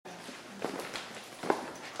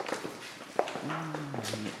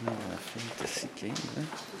maintenant on va faire cycling.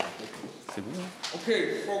 C'est beau, hein?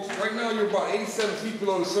 Okay, folks, right now you're about 87 feet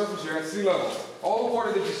below the surface. You're at sea level. All the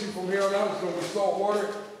water that you see from here on out is going to be salt water,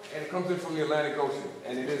 and it comes in from the Atlantic Ocean,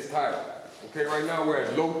 and it is tidal. Okay, right now we're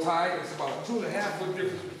at low tide. It's about 2.5 foot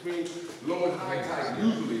difference between low and high tide.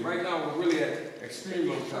 Usually, right now we're really at extreme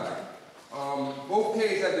low tide. Both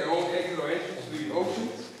caves have their own exit or entrance to the ocean.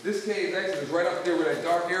 This cave exit is right up there where that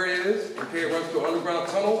dark area is. Okay, it runs through an underground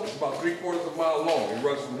tunnel. It's about 3/4 of a mile long. It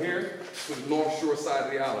runs from here to the north shore side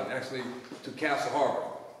of the island, actually to Castle Harbor.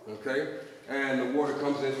 Okay, and the water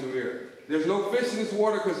comes in through here. There's no fish in this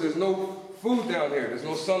water because there's no food down here. There's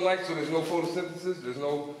no sunlight, so there's no photosynthesis. There's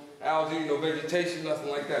no algae, no vegetation, nothing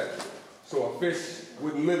like that. So a fish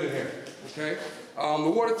wouldn't live in here. Okay. The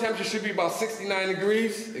water temperature should be about 69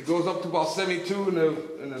 degrees. It goes up to about 72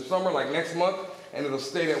 in the summer, like next month, and it'll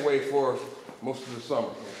stay that way for most of the summer.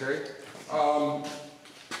 Okay. Mine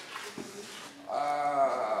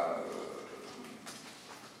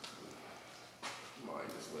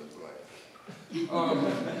just went blank.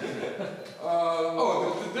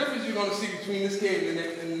 The difference you're going to see between this cave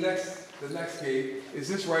and the next cave is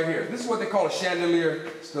this right here. This is what they call a chandelier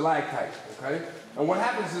stalactite. Okay. And what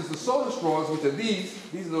happens is the soda straws, which are these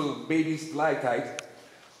little baby stalactites,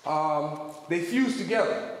 they fuse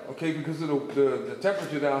together, okay, because of the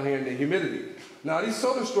temperature down here and the humidity. Now these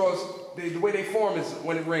soda straws, the way they form is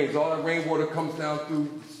when it rains. All that rainwater comes down through,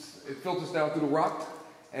 it filters down through the rock,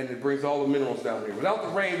 and it brings all the minerals down here. Without the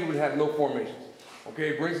rain, we would have no formations. Okay,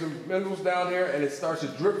 it brings the minerals down here, and it starts to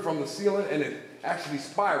drip from the ceiling, and it actually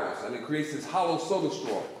spirals, and it creates this hollow soda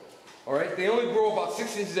straw. All right, they only grow about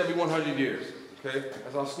 6 inches every 100 years. Okay,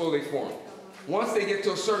 that's how slow they form. Once they get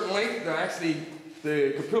to a certain length,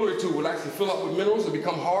 the capillary tube will actually fill up with minerals and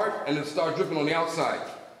become hard, and then start dripping on the outside,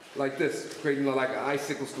 like this, creating like an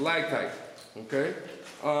icicle stalactite. Okay,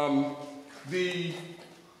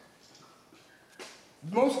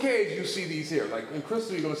 most caves you see these here. Like in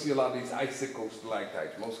crystal, you're going to see a lot of these icicle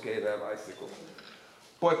stalactites. Most caves have icicles,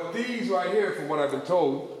 but these right here, from what I've been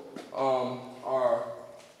told, are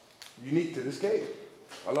unique to this cave.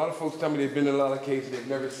 A lot of folks tell me they've been in a lot of caves and they've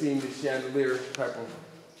never seen this chandelier type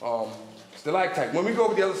of stalactite. When we go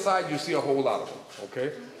over the other side, you'll see a whole lot of them,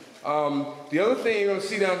 okay? The other thing you're going to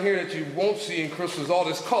see down here that you won't see in crystal is all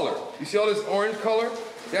this color. You see all this orange color?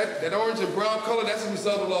 That orange and brown color, that's a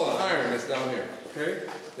result of all the iron that's down here, okay?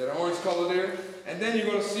 That orange color there. And then you're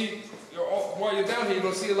going to see, while you're down here, you're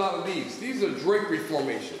going to see a lot of these. These are drapery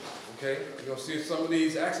formations. Okay, you're going to see some of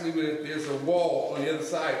these. Actually, there's a wall on the other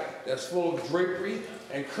side that's full of drapery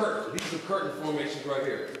and curtain. These are curtain formations right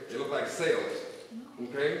here. They look like sails.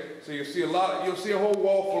 Okay, so you'll see a whole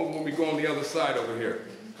wall full when we go on the other side over here.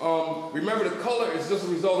 Remember, the color is just a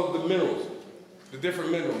result of the minerals, the different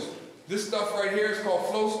minerals. This stuff right here is called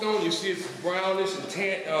flowstone. You see it's brownish and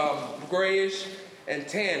grayish and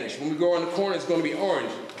tannish. When we go around the corner, it's going to be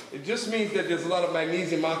orange. It just means that there's a lot of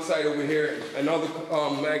magnesium oxide over here and other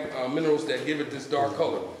minerals that give it this dark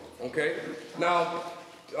color, okay? Now,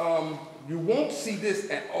 you won't see this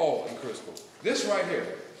at all in crystal. This right here,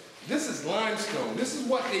 this is limestone. This is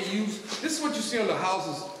what they use, this is what you see on the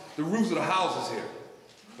houses, the roofs of the houses here,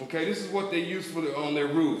 okay? This is what they use on their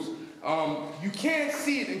roofs. You can't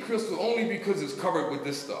see it in crystal only because it's covered with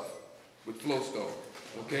this stuff, with flowstone,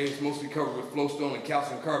 okay? It's mostly covered with flowstone and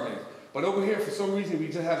calcium carbonate. But over here, for some reason, we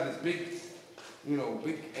just have this big,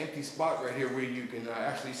 big empty spot right here where you can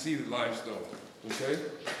actually see the limestone, okay?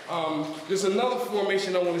 There's another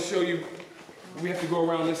formation I want to show you. We have to go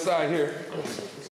around this side here.